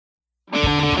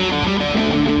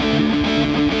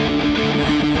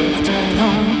lived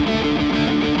alone.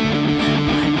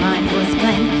 My mind was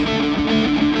blank.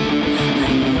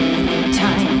 I needed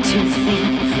time to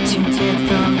think, to get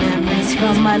the memories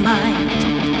from my mind.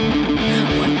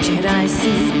 What did I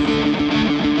see?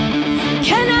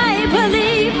 Can I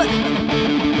believe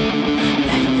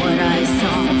that what I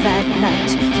saw that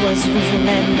night was real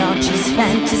and not just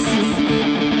fantasy?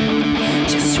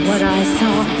 Just what I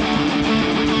saw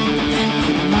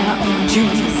in my own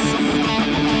dreams,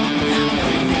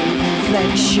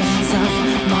 reflections of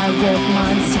my red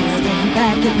mind staring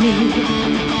back at me.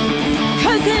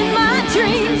 'Cause in my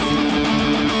dreams,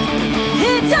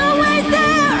 it's always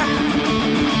there,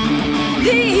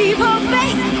 the evil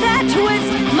face that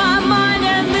twists my mind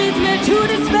and leads me to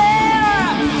despair.